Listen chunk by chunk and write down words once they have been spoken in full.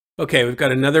Okay, we've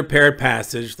got another paired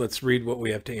passage. Let's read what we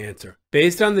have to answer.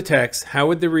 Based on the text, how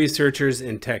would the researchers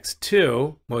in text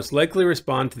 2 most likely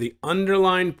respond to the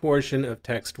underlined portion of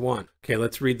text 1? Okay,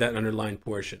 let's read that underlined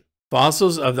portion.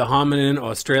 Fossils of the hominin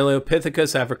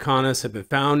Australopithecus africanus have been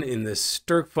found in the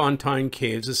Sterkfontein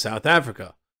caves of South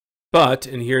Africa. But,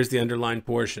 and here's the underlined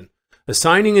portion,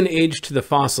 assigning an age to the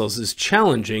fossils is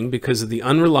challenging because of the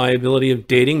unreliability of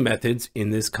dating methods in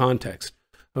this context.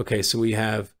 Okay, so we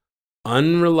have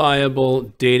unreliable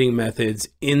dating methods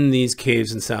in these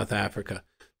caves in South Africa.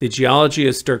 The geology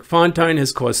of Sterkfontein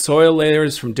has caused soil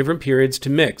layers from different periods to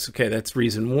mix. Okay, that's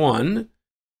reason 1.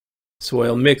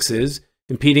 Soil mixes,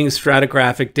 impeding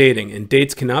stratigraphic dating, and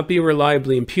dates cannot be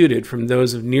reliably imputed from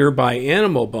those of nearby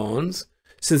animal bones,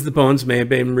 since the bones may have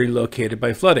been relocated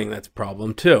by flooding. That's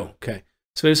problem 2. Okay,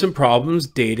 so there's some problems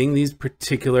dating these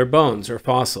particular bones or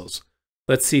fossils.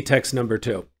 Let's see text number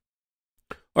 2.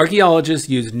 Archaeologists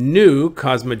use new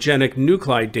cosmogenic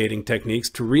nuclide dating techniques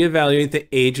to reevaluate the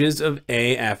ages of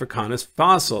A. africanus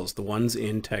fossils, the ones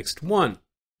in text 1,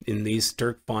 in these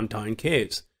Sterkfontein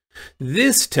caves.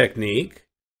 This technique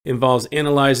involves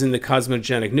analyzing the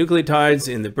cosmogenic nucleotides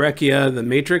in the breccia, the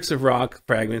matrix of rock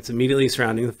fragments immediately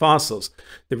surrounding the fossils.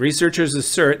 The researchers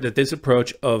assert that this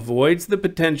approach avoids the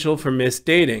potential for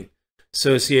misdating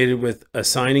associated with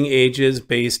assigning ages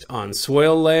based on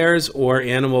soil layers or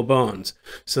animal bones.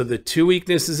 So the two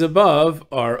weaknesses above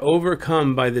are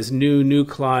overcome by this new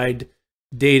nuclide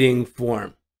dating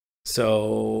form.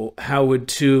 So how would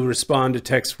 2 respond to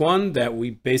text 1? That we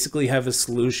basically have a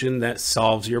solution that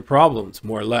solves your problems,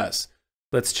 more or less.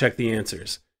 Let's check the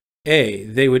answers. A,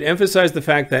 they would emphasize the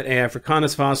fact that A.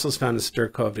 africanus fossils found in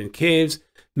Sterkfontein caves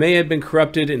may have been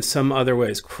corrupted in some other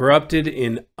ways. Corrupted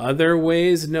in other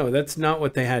ways? No, that's not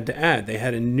what they had to add. They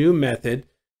had a new method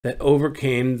that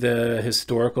overcame the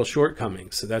historical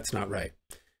shortcomings, so that's not right.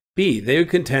 B, they would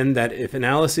contend that if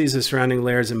analyses of surrounding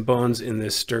layers and bones in the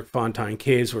Sterkfontein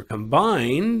caves were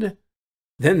combined,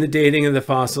 then the dating of the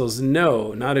fossils,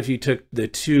 no, not if you took the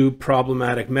two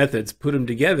problematic methods, put them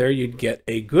together, you'd get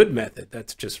a good method.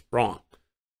 That's just wrong.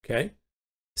 Okay.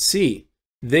 C,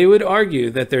 they would argue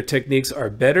that their techniques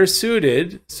are better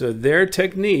suited, so their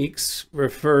techniques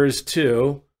refers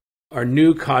to our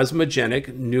new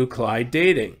cosmogenic nuclide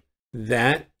dating.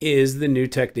 That is the new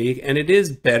technique, and it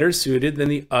is better suited than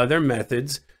the other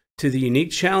methods to the unique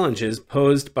challenges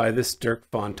posed by the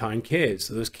Sterkfontein caves.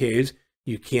 So those caves,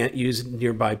 you can't use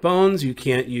nearby bones, you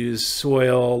can't use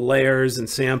soil layers and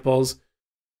samples,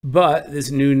 but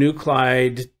this new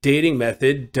nuclide dating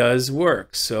method does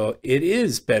work. So it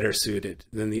is better suited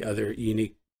than the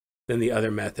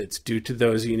other methods due to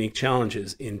those unique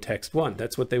challenges in text 1.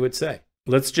 That's what they would say.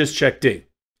 Let's just check D.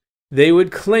 They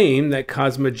would claim that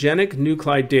cosmogenic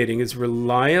nuclide dating is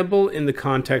reliable in the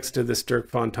context of the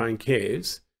Sterkfontein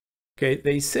caves. Okay,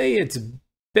 they say it's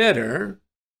better.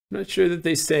 I'm not sure that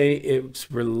they say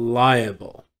it's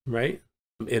reliable, right?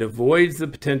 It avoids the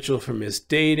potential for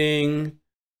misdating.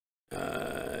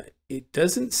 It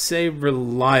doesn't say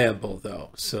reliable, though,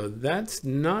 so that's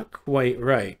not quite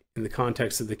right in the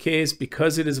context of the case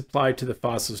because it is applied to the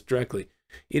fossils directly.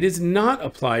 It is not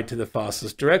applied to the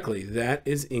fossils directly. That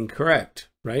is incorrect,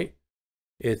 right?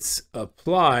 It's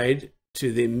applied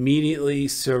to the immediately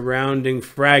surrounding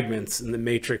fragments in the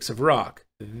matrix of rock.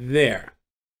 There.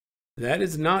 That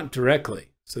is not directly,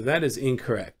 so that is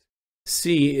incorrect.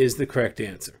 C is the correct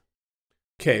answer.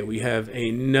 Okay, we have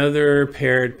another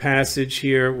paired passage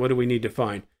here. What do we need to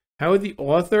find? How would the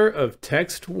author of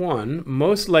text 1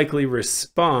 most likely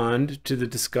respond to the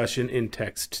discussion in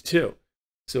text 2?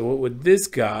 So what would this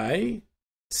guy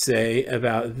say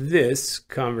about this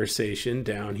conversation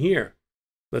down here?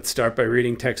 Let's start by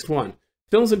reading text 1.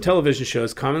 Films and television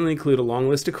shows commonly include a long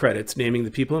list of credits naming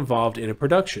the people involved in a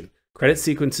production. Credit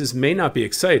sequences may not be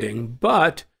exciting,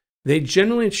 but they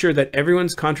generally ensure that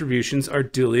everyone's contributions are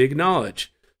duly acknowledged.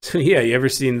 So yeah, you ever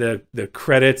seen the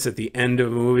credits at the end of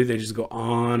a movie? They just go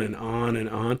on and on and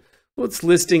on. Well, it's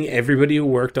listing everybody who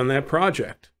worked on that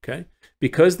project, okay?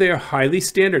 Because they are highly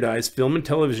standardized, film and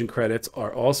television credits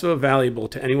are also valuable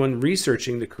to anyone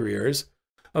researching the careers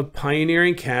of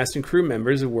pioneering cast and crew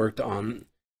members who worked on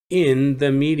in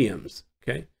the mediums,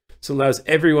 okay? So it allows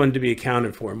everyone to be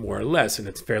accounted for more or less, and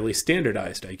it's fairly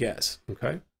standardized, I guess,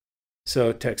 okay?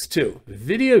 So text 2,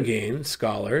 video game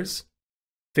scholars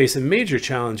face a major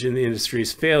challenge in the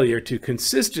industry's failure to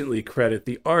consistently credit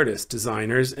the artists,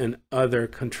 designers, and other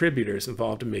contributors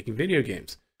involved in making video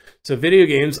games. So video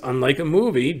games, unlike a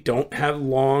movie, don't have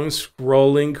long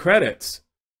scrolling credits.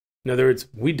 In other words,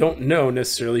 we don't know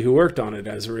necessarily who worked on it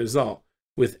as a result.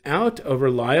 Without a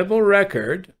reliable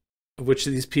record of which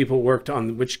these people worked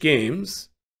on which games,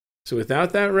 So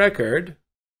without that record,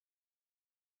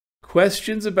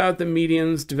 questions about the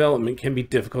medium's development can be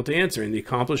difficult to answer, and the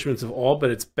accomplishments of all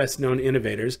but its best-known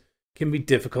innovators can be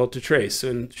difficult to trace. So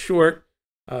in short,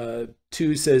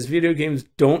 2 says video games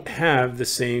don't have the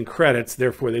same credits,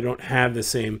 therefore they don't have the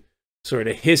same sort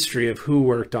of history of who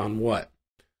worked on what.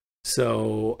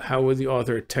 So how would the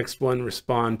author of text 1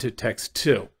 respond to text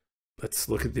 2? Let's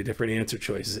look at the different answer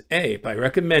choices. A, by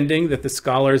recommending that the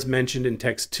scholars mentioned in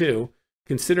text 2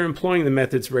 consider employing the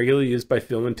methods regularly used by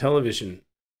film and television.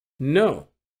 No.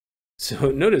 So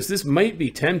notice this might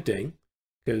be tempting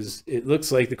because it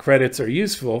looks like the credits are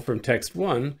useful from text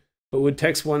 1, but would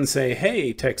text 1 say,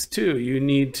 hey, text 2, you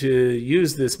need to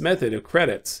use this method of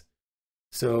credits?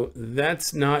 So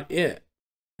that's not it.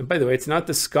 And by the way, it's not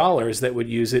the scholars that would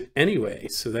use it anyway,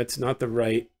 so that's not the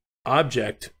right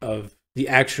object of the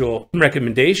actual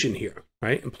recommendation here,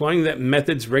 right? Employing that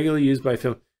methods regularly used by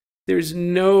film. There's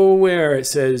nowhere it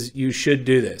says you should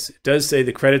do this. It does say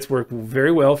the credits work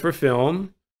very well for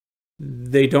film.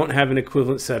 They don't have an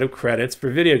equivalent set of credits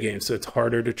for video games, so it's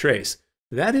harder to trace.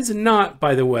 That is not,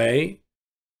 by the way,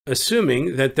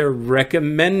 assuming that they're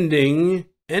recommending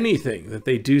anything, that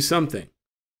they do something.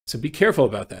 So be careful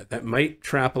about that. That might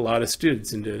trap a lot of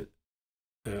students into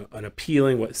an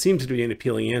appealing, what seems to be an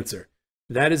appealing answer.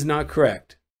 That is not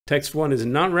correct. Text 1 is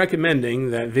not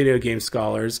recommending that video game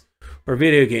scholars or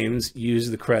video games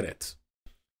use the credits.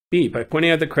 B, by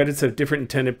pointing out that credits have different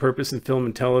intended purpose in film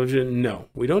and television, no.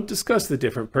 We don't discuss the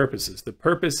different purposes. The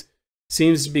purpose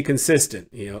seems to be consistent,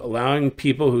 allowing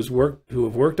people who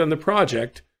have worked on the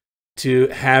project to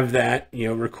have that,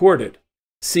 recorded.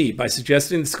 C, by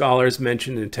suggesting the scholars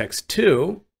mentioned in text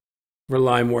 2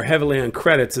 rely more heavily on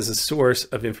credits as a source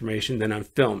of information than on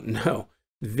film. No,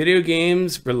 video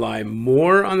games rely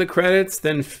more on the credits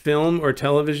than film or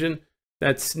television.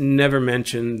 That's never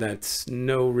mentioned. That's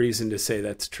no reason to say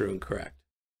that's true and correct.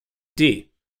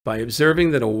 D, by observing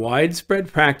that a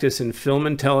widespread practice in film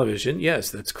and television,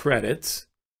 yes, that's credits,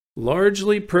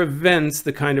 largely prevents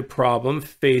the kind of problem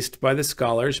faced by the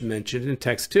scholars mentioned in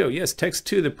text 2. Yes, text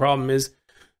 2, the problem is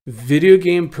video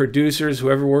game producers,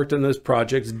 whoever worked on those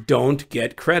projects, don't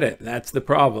get credit. That's the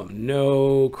problem.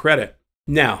 No credit.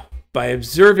 Now, by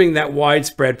observing that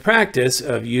widespread practice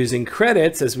of using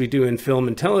credits as we do in film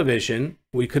and television,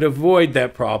 we could avoid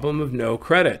that problem of no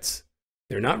credits.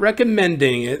 They're not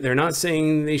recommending it. They're not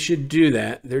saying they should do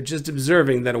that. They're just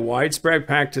observing that a widespread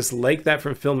practice like that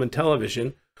from film and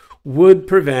television would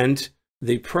prevent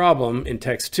the problem in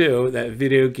text 2 that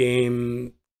video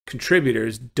game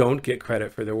contributors don't get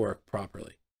credit for their work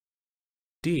properly.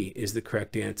 D is the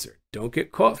correct answer. Don't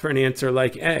get caught for an answer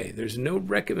like A. There's no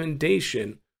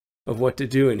recommendation of what to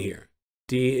do in here.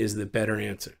 D is the better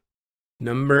answer.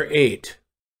 Number 8.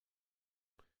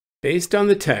 Based on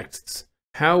the texts,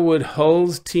 how would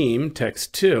Hull's team,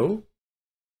 text 2,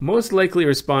 most likely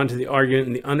respond to the argument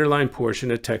in the underlined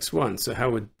portion of text 1? So how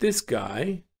would this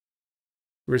guy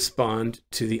respond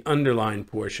to the underlined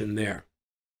portion there?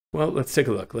 Well, let's take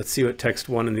a look. Let's see what text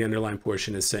 1 in the underlined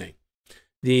portion is saying.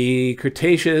 The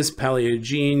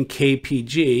Cretaceous-Paleogene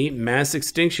KPG mass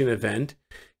extinction event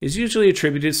is usually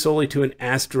attributed solely to an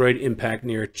asteroid impact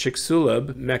near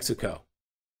Chicxulub, Mexico.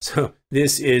 So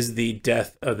this is the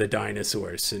death of the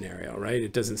dinosaurs scenario, right?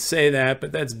 It doesn't say that,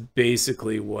 but that's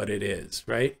basically what it is,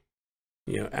 right?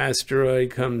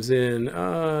 Asteroid comes in,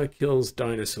 kills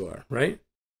dinosaur, right?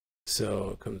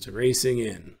 So it comes racing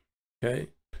in, okay?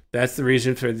 That's the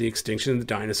reason for the extinction of the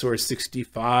dinosaurs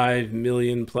 65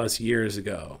 million plus years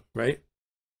ago, right?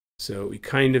 So we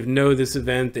kind of know this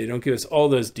event. They don't give us all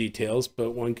those details,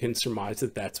 but one can surmise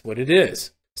that that's what it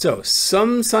is. So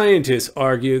some scientists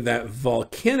argue that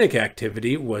volcanic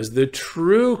activity was the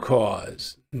true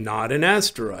cause, not an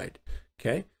asteroid,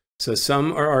 okay? So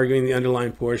some are arguing the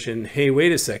underlying portion, hey,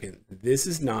 wait a second, this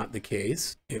is not the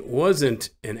case. It wasn't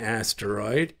an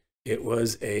asteroid. It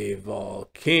was a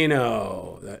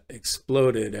volcano that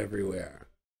exploded everywhere,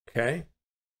 okay?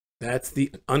 That's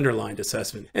the underlined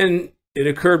assessment. And it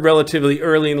occurred relatively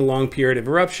early in a long period of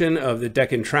eruption of the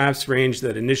Deccan Traps range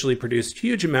that initially produced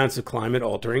huge amounts of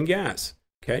climate-altering gas,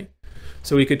 okay?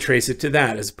 So we could trace it to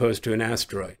that as opposed to an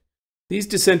asteroid. These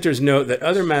dissenters note that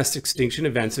other mass extinction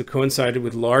events have coincided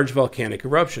with large volcanic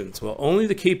eruptions, while only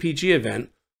the KPG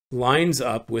event lines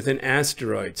up with an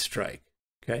asteroid strike,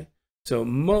 okay? So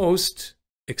most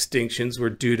extinctions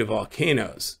were due to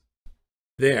volcanoes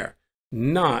there,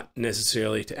 not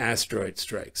necessarily to asteroid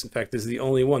strikes. In fact, this is the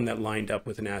only one that lined up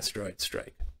with an asteroid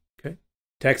strike. Okay.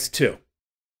 Text 2.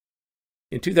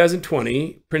 In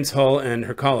 2020, Prince Hull and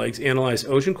her colleagues analyzed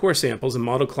ocean core samples and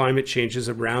modeled climate changes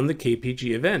around the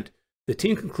KPG event. The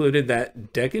team concluded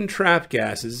that Deccan trap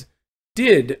gases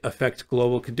did affect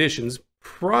global conditions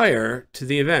prior to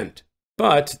the event,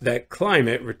 but that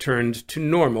climate returned to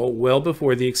normal well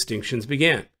before the extinctions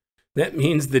began. That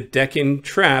means the Deccan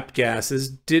trap gases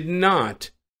did not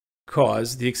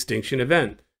cause the extinction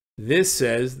event. This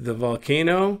says the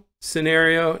volcano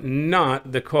scenario,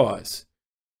 not the cause.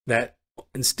 That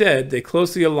instead, they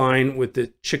closely align with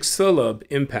the Chicxulub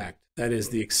impact, that is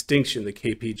the extinction, the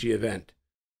KPG event.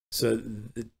 So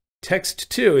the text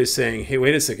 2 is saying, hey,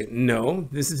 wait a second, no,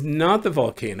 this is not the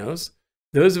volcanoes.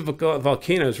 Those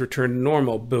volcanoes returned to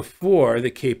normal before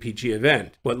the KPG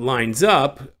event. What lines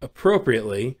up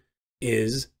appropriately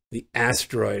is the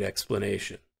asteroid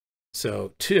explanation.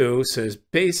 So 2 says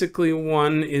basically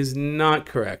 1 is not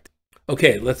correct.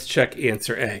 Okay, let's check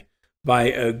answer A. By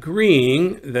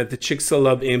agreeing that the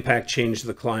Chicxulub impact changed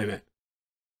the climate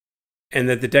and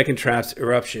that the Deccan Traps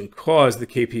eruption caused the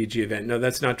KPG event. No,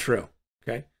 that's not true.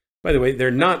 Okay. By the way,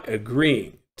 they're not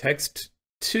agreeing. Text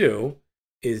 2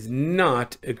 is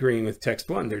not agreeing with text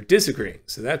 1. They're disagreeing.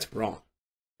 So that's wrong.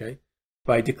 Okay.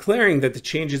 By declaring that the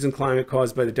changes in climate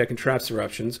caused by the Deccan Traps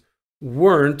eruptions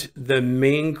weren't the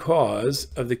main cause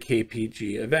of the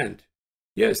KPG event.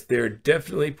 Yes, they're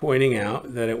definitely pointing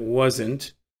out that it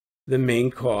wasn't the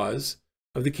main cause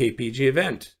of the KPG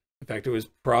event. In fact, it was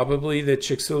probably the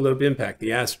Chicxulub impact,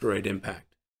 the asteroid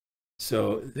impact.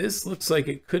 So this looks like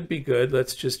it could be good.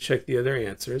 Let's just check the other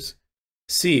answers.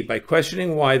 C, by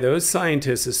questioning why those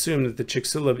scientists assumed that the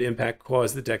Chicxulub impact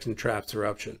caused the Deccan Traps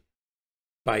eruption.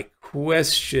 By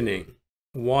questioning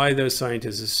why those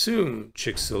scientists assume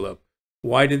Chicxulub.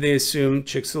 Why did they assume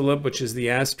Chicxulub, which is the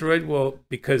asteroid? Well,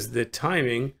 because the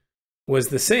timing was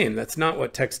the same. That's not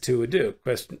what text 2 would do.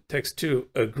 Text 2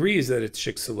 agrees that it's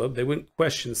Chicxulub. They wouldn't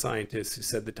question scientists who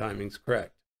said the timing's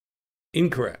correct.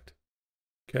 Incorrect.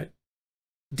 Okay.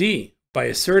 D, by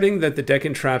asserting that the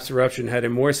Deccan Traps eruption had a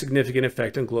more significant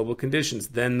effect on global conditions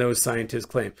than those scientists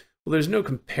claim. Well, there's no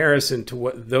comparison to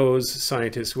what those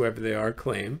scientists, whoever they are,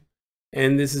 claim.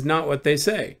 And this is not what they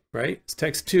say, right?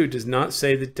 Text 2 does not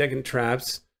say that Deccan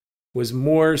Traps was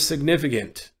more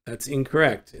significant. That's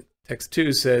incorrect. Text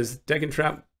 2 says Deccan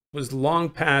Trap was long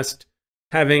past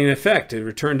having an effect. It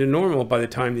returned to normal by the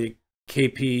time the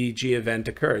KPG event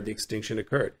occurred, the extinction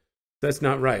occurred. That's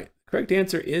not right. The correct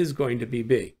answer is going to be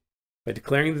B. By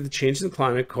declaring that the changes in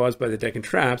climate caused by the Deccan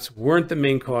Traps weren't the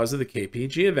main cause of the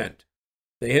KPG event.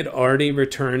 They had already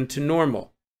returned to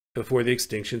normal before the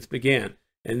extinctions began.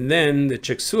 And then the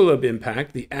Chicxulub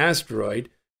impact, the asteroid,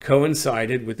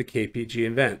 coincided with the KPG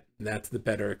event. That's the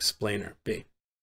better explainer, B.